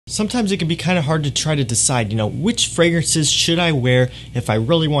Sometimes it can be kind of hard to try to decide, which fragrances should I wear if I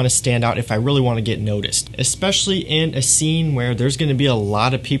really want to stand out, if I really want to get noticed. Especially in a scene where there's going to be a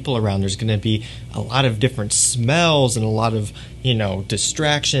lot of people around. There's going to be a lot of different smells and a lot of,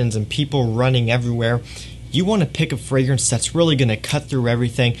 distractions and people running everywhere. You want to pick a fragrance that's really going to cut through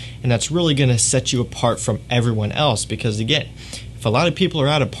everything and that's really going to set you apart from everyone else. Because again, if a lot of people are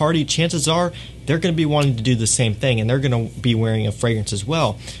at a party, chances are they're going to be wanting to do the same thing and they're going to be wearing a fragrance as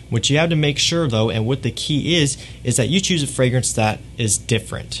well. What you have to make sure though, and what the key is that you choose a fragrance that is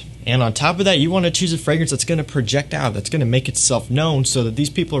different. And on top of that, you want to choose a fragrance that's going to project out, that's going to make itself known so that these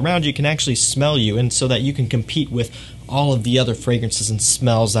people around you can actually smell you and so that you can compete with all of the other fragrances and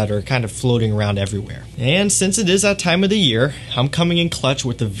smells that are kind of floating around everywhere. And since it is that time of the year, I'm coming in clutch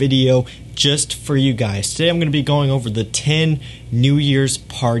with a video just for you guys. Today I'm going to be going over the 10 New Year's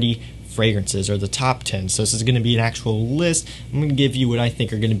party fragrances, or the top 10. So this is going to be an actual list. I'm going to give you what I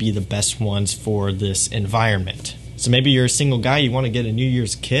think are going to be the best ones for this environment. So maybe you're a single guy, you want to get a New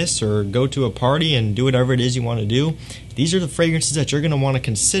Year's kiss or go to a party and do whatever it is you want to do. These are the fragrances that you're going to want to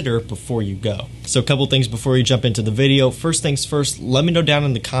consider before you go. So a couple things before you jump into the video. First things first, let me know down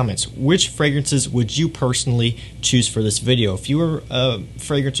in the comments, which fragrances would you personally choose for this video? If you were a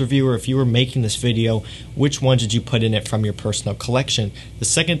fragrance reviewer, if you were making this video, which ones did you put in it from your personal collection? The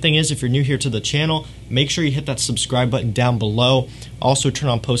second thing is, if you're new here to the channel, make sure you hit that subscribe button down below. Also turn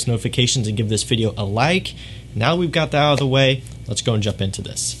on post notifications and give this video a like. Now we've got that out of the way, let's go and jump into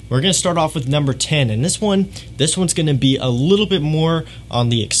this. We're going to start off with number 10, and this one's going to be a little bit more on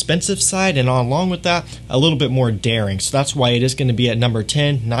the expensive side, and along with that, a little bit more daring. So that's why it is going to be at number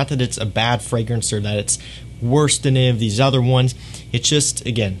 10. Not that it's a bad fragrance or that it's worse than any of these other ones. It's just,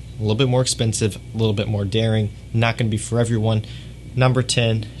 again, a little bit more expensive, a little bit more daring. Not going to be for everyone. Number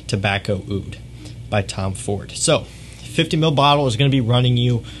 10, Tobacco Oud by Tom Ford. So, 50 ml bottle is going to be running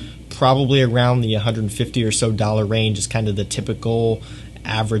you probably around the $150 or so range is kind of the typical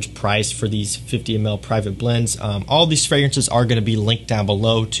average price for these 50 ml private blends. All these fragrances are going to be linked down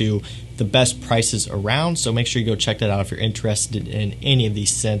below to the best prices around, so make sure you go check that out if you're interested in any of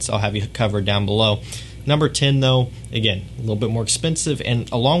these scents. I'll have you covered down below. Number 10 though, again, a little bit more expensive, and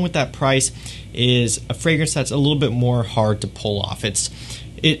along with that price is a fragrance that's a little bit more hard to pull off.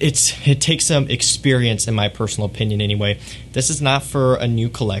 It takes some experience, in my personal opinion anyway. This is not for a new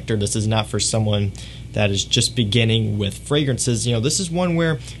collector. This is not for someone that is just beginning with fragrances. This is one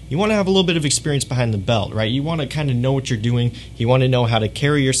where you want to have a little bit of experience behind the belt, right? You want to kind of know what you're doing. You want to know how to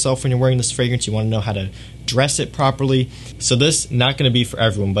carry yourself when you're wearing this fragrance. You want to know how to dress it properly. So this not going to be for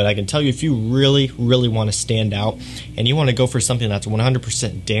everyone, but I can tell you, if you really, really want to stand out and you want to go for something that's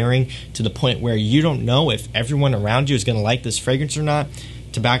 100% daring to the point where you don't know if everyone around you is going to like this fragrance or not,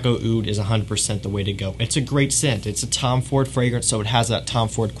 Tobacco Oud is 100% the way to go. It's a great scent. It's a Tom Ford fragrance, so it has that Tom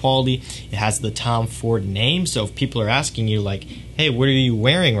Ford quality. It has the Tom Ford name, so if people are asking you like, hey, what are you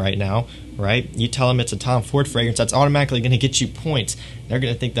wearing right now, right? You tell them it's a Tom Ford fragrance, that's automatically going to get you points. They're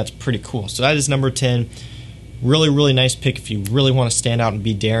going to think that's pretty cool. So that is number 10. Really, really nice pick if you really want to stand out and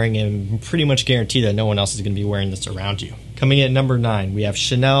be daring, and pretty much guarantee that no one else is going to be wearing this around you. Coming in at number 9, we have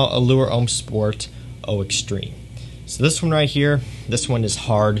Chanel Allure Homme Sport Eau Extreme. So this one right here, this one is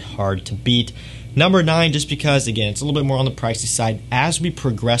hard to beat. Number 9, just because, again, it's a little bit more on the pricey side. As we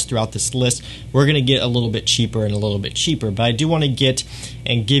progress throughout this list, we're going to get a little bit cheaper and a little bit cheaper. But I do want to get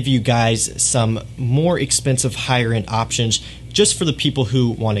and give you guys some more expensive, higher-end options just for the people who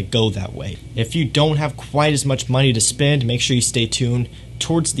want to go that way. If you don't have quite as much money to spend, make sure you stay tuned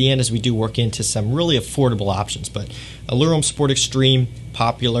towards the end as we do work into some really affordable options. But Allure Homme Sport Extreme,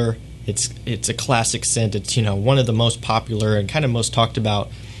 popular. It's a classic scent. It's one of the most popular and kind of most talked about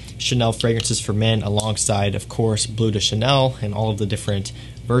Chanel fragrances for men, alongside, of course, Bleu de Chanel and all of the different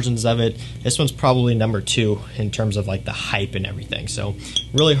versions of it. This one's probably number 2 in terms of like the hype and everything. So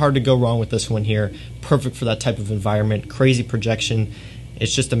really hard to go wrong with this one here. Perfect for that type of environment. Crazy projection.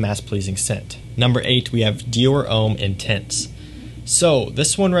 It's just a mass-pleasing scent. Number 8, we have Dior Homme Intense. So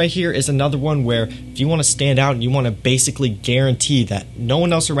this one right here is another one where if you want to stand out and you want to basically guarantee that no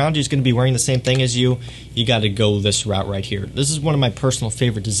one else around you is going to be wearing the same thing as you, you got to go this route right here. This is one of my personal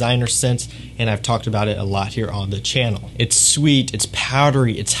favorite designer scents, and I've talked about it a lot here on the channel. It's sweet, it's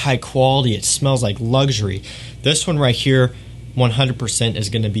powdery, it's high quality, it smells like luxury. This one right here, 100% is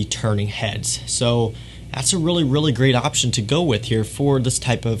going to be turning heads. So that's a really, really great option to go with here for this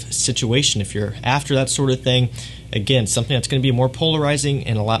type of situation. If you're after that sort of thing, again, something that's going to be more polarizing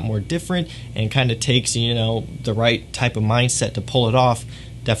and a lot more different and kind of takes, the right type of mindset to pull it off,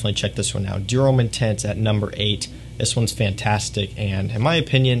 definitely check this one out. Dior Homme Intense at number 8 This one's fantastic and, in my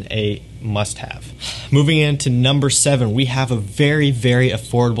opinion, a must-have. Moving into number 7, we have a very, very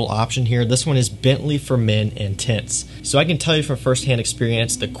affordable option here. This one is Bentley for Men and Tints. So I can tell you from firsthand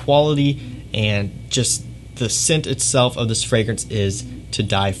experience, the quality and just the scent itself of this fragrance is to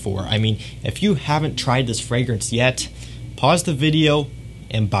die for. I mean, if you haven't tried this fragrance yet, pause the video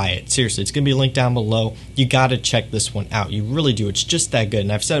and buy it. Seriously, it's going to be linked down below. You got to check this one out. You really do. It's just that good.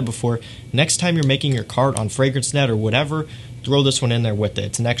 And I've said it before, next time you're making your cart on FragranceNet or whatever, throw this one in there with it.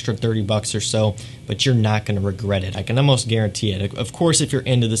 It's an extra 30 bucks or so, but you're not going to regret it. I can almost guarantee it. Of course, if you're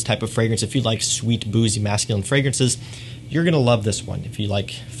into this type of fragrance, if you like sweet, boozy, masculine fragrances, you're going to love this one. If you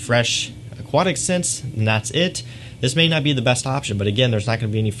like fresh, aquatic scents, and that's it. This may not be the best option, but again, there's not going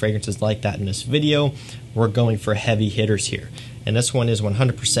to be any fragrances like that in this video. We're going for heavy hitters here. And this one is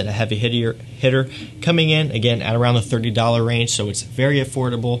 100% a heavy hitter, coming in, again, at around the $30 range, so it's very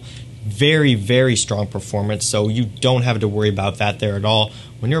affordable, very, very strong performance, so you don't have to worry about that there at all.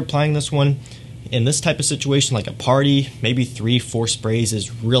 When you're applying this one, in this type of situation, like a party, maybe 3-4 sprays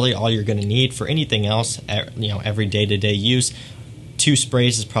is really all you're going to need. For anything else, every day-to-day use, 2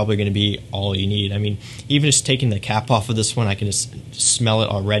 sprays is probably going to be all you need. I mean, even just taking the cap off of this one, I can just smell it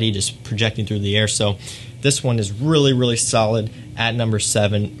already, just projecting through the air. So this one is really, really solid at number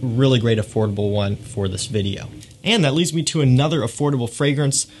 7. Really great affordable one for this video. And that leads me to another affordable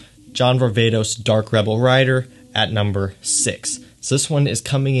fragrance, John Varvatos Dark Rebel Rider at number 6. So this one is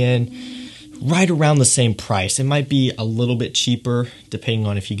coming in right around the same price. It might be a little bit cheaper depending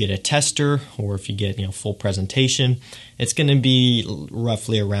on if you get a tester or if you get full presentation. It's going to be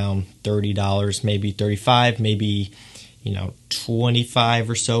roughly around $30, maybe $35, maybe 25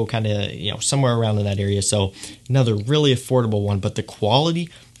 or so, kind of somewhere around in that area. So another really affordable one, but the quality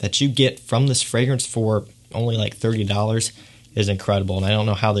that you get from this fragrance for only like $30 is incredible. And I don't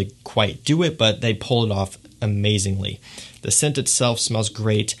know how they quite do it, but they pull it off amazingly. The scent itself smells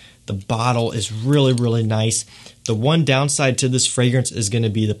great. The bottle is really, really nice. The one downside to this fragrance is going to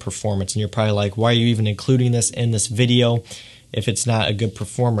be the performance. And you're probably like, why are you even including this in this video if it's not a good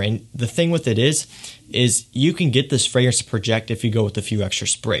performer? And the thing with it is you can get this fragrance to project if you go with a few extra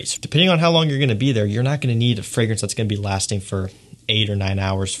sprays. Depending on how long you're going to be there, you're not going to need a fragrance that's going to be lasting for 8 or 9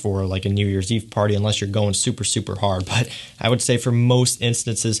 hours for like a New Year's Eve party unless you're going super, super hard. But I would say for most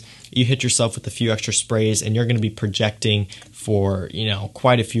instances, you hit yourself with a few extra sprays and you're going to be projecting for,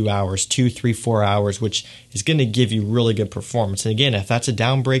 quite a few hours, 2, 3, 4 hours, which is going to give you really good performance. And again, if that's a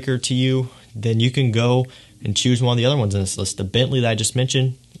downbreaker to you, then you can go and choose one of the other ones in this list. The Bentley that I just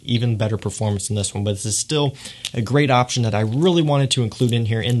mentioned, even better performance than this one. But this is still a great option that I really wanted to include in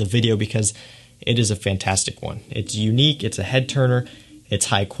here in the video because it is a fantastic one. It's unique, it's a head turner, it's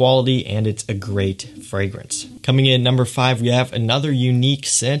high quality, and it's a great fragrance. Coming in number 5, we have another unique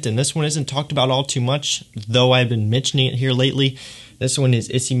scent, and this one isn't talked about all too much, though I've been mentioning it here lately. This one is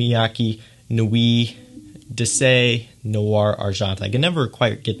Issey Miyake Nuit Dolce Noir Argent. I can never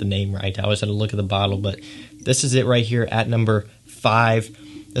quite get the name right. I always had to look at the bottle, but this is it right here at number 5.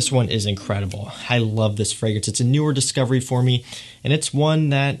 This one is incredible. I love this fragrance. It's a newer discovery for me, and it's one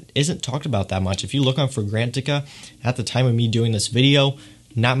that isn't talked about that much. If you look on Fragrantica, at the time of me doing this video,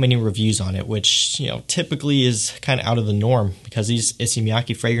 not many reviews on it, which typically is kind of out of the norm because these Issey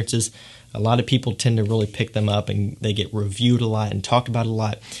Miyake fragrances, a lot of people tend to really pick them up and they get reviewed a lot and talked about a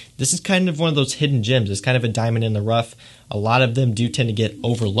lot. This is kind of one of those hidden gems. It's kind of a diamond in the rough. A lot of them do tend to get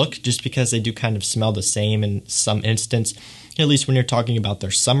overlooked just because they do kind of smell the same in some instance, at least when you're talking about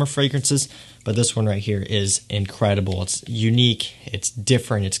their summer fragrances. But this one right here is incredible. It's unique, it's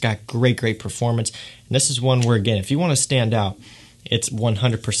different, it's got great, great performance. And this is one where, again, if you want to stand out, it's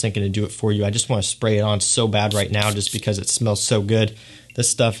 100% going to do it for you. I just want to spray it on so bad right now just because it smells so good.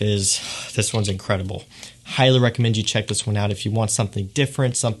 This one's incredible. Highly recommend you check this one out if you want something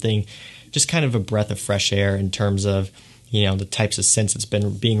different, something just kind of a breath of fresh air in terms of, the types of scents that's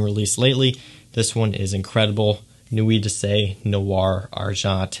been being released lately. This one is incredible. Nuit Dolce Noir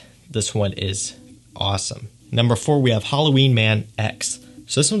Argent. This one is awesome. Number 4, we have Halloween Man X.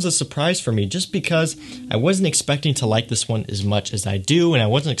 So this one's a surprise for me just because I wasn't expecting to like this one as much as I do, and I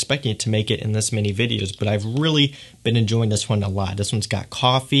wasn't expecting it to make it in this many videos, but I've really been enjoying this one a lot. This one's got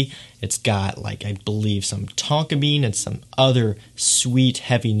coffee, it's got, I believe, some tonka bean and some other sweet,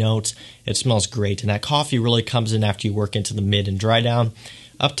 heavy notes. It smells great, and that coffee really comes in after you work into the mid and dry down.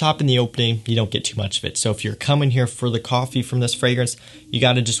 Up top in the opening, you don't get too much of it. So if you're coming here for the coffee from this fragrance, you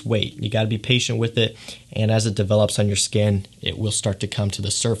got to just wait. You got to be patient with it. And as it develops on your skin, it will start to come to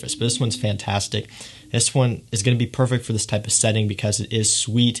the surface. But this one's fantastic. This one is going to be perfect for this type of setting because it is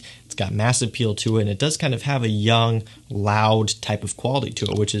sweet. It's got mass appeal to it, and it does kind of have a young, loud type of quality to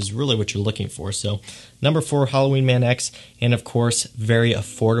it, which is really what you're looking for. So number 4, Halloween Man X, and of course, very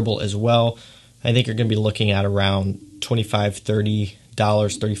affordable as well. I think you're going to be looking at around $25, $30,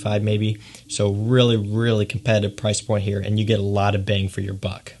 $35 maybe. So really, really competitive price point here, and you get a lot of bang for your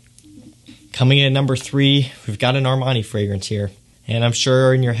buck. Coming in at number 3, we've got an Armani fragrance here. And I'm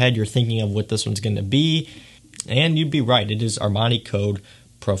sure in your head you're thinking of what this one's going to be. And you'd be right, it is Armani Code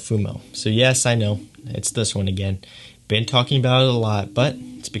Profumo. So yes, I know, it's this one again. Been talking about it a lot, but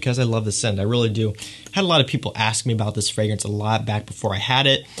it's because I love the scent. I really do. Had a lot of people ask me about this fragrance a lot back before I had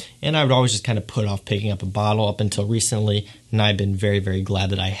it, and I would always just kind of put off picking up a bottle up until recently, and I've been very, very glad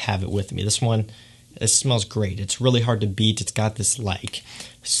that I have it with me. This one, it smells great. It's really hard to beat. It's got this like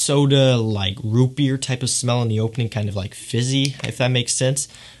soda, like root beer type of smell in the opening, kind of like fizzy, if that makes sense.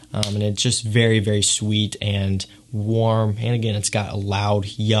 And it's just very, very sweet and warm. And again, it's got a loud,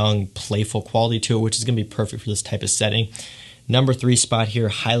 young, playful quality to it, which is going to be perfect for this type of setting. Number 3 spot here,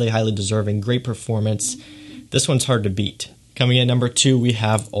 highly, highly deserving. Great performance. This one's hard to beat. Coming in number 2, we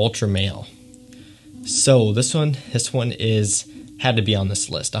have Ultra Male. So this one is had to be on this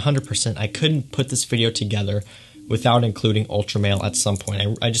list, 100%. I couldn't put this video together without including Ultra Male at some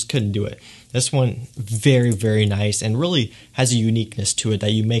point. I just couldn't do it. This one, very, very nice, and really has a uniqueness to it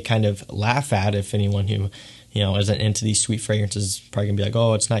that you may kind of laugh at if anyone who, isn't into these sweet fragrances is probably gonna be like,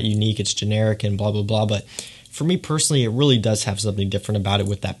 oh, it's not unique, it's generic and blah, blah, blah. But for me personally, it really does have something different about it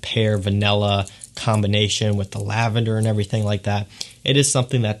with that pear vanilla combination with the lavender and everything like that. It is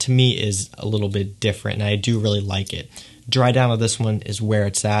something that to me is a little bit different, and I do really like it. Dry down of this one is where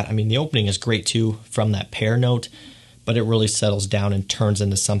it's at. I mean, the opening is great too from that pear note, but it really settles down and turns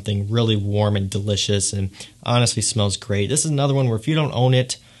into something really warm and delicious, and honestly smells great. This is another one where if you don't own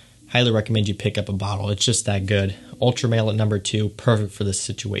it, highly recommend you pick up a bottle. It's just that good. Ultra Male at number 2, perfect for this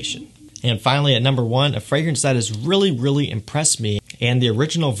situation. And finally at number 1, a fragrance that has really, really impressed me, and the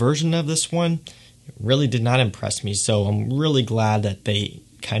original version of this one really did not impress me, so I'm really glad that they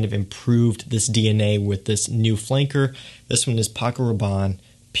kind of improved this DNA with this new flanker. This one is Paco Rabanne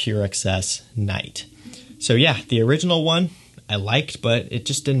Pure XS Night. So yeah, the original one I liked, but it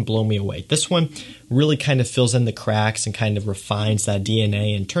just didn't blow me away. This one really kind of fills in the cracks and kind of refines that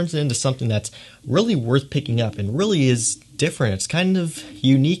DNA and turns it into something that's really worth picking up and really is different. It's kind of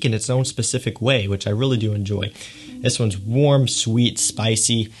unique in its own specific way, which I really do enjoy. This one's warm, sweet,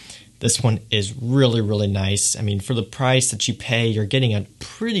 spicy. This one is really, really nice. I mean, for the price that you pay, you're getting a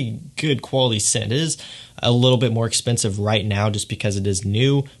pretty good quality scent. It is a little bit more expensive right now just because it is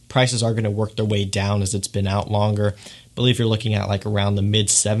new. Prices are going to work their way down as it's been out longer. I believe you're looking at like around the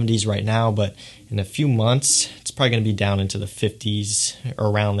mid-70s right now, but in a few months, it's probably going to be down into the 50s or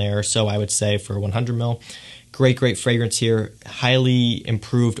around there. So I would say for 100 ml, great, great fragrance here. Highly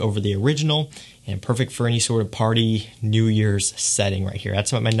improved over the original, and perfect for any sort of party, New Year's setting right here.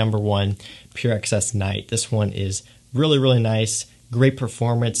 That's my number 1, Pure XS Night. This one is really, really nice. Great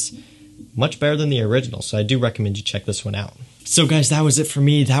performance. Much better than the original, so I do recommend you check this one out. So guys, that was it for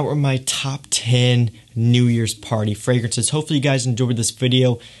me. That were my top 10 New Year's party fragrances. Hopefully you guys enjoyed this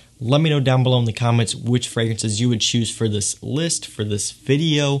video. Let me know down below in the comments which fragrances you would choose for this list, for this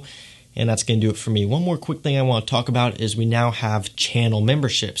video. And that's going to do it for me. One more quick thing I want to talk about is we now have channel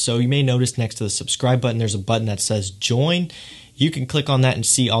membership. So you may notice next to the subscribe button, there's a button that says join. You can click on that and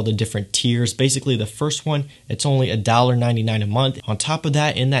see all the different tiers. Basically, the first one, it's only $1.99 a month. On top of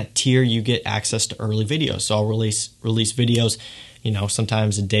that, in that tier, you get access to early videos. So I'll release videos,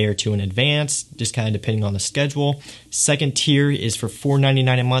 sometimes a day or two in advance, just kind of depending on the schedule. Second tier is for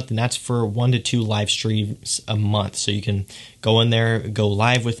 $4.99 a month, and that's for 1 to 2 live streams a month. So you can go in there, go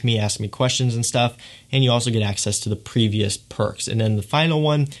live with me, ask me questions and stuff, and you also get access to the previous perks. And then the final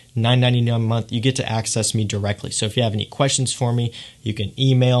one, $9.99 a month, you get to access me directly. So if you have any questions for me, you can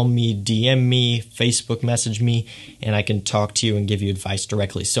email me, DM me, Facebook message me, and I can talk to you and give you advice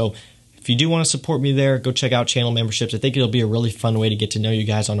directly. So if you do want to support me there, go check out channel memberships. I think it'll be a really fun way to get to know you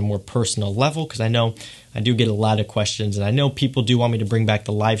guys on a more personal level, because I know I do get a lot of questions, and I know people do want me to bring back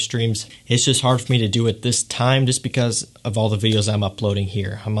the live streams. It's just hard for me to do it this time just because of all the videos I'm uploading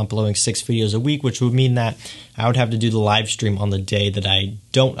here. I'm uploading 6 videos a week, which would mean that I would have to do the live stream on the day that I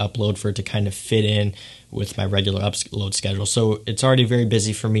don't upload for it to kind of fit in with my regular upload schedule. So it's already very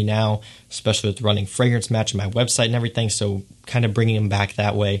busy for me now, especially with running Fragrance Match and my website and everything, so kind of bringing them back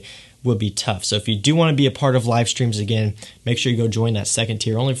that way would be tough. So if you do want to be a part of live streams again, make sure you go join that second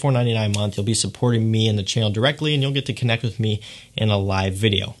tier, only $4.99 a month. You'll be supporting me and the channel directly, and you'll get to connect with me in a live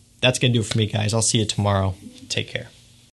video. That's going to do it for me, guys. I'll see you tomorrow. Take care.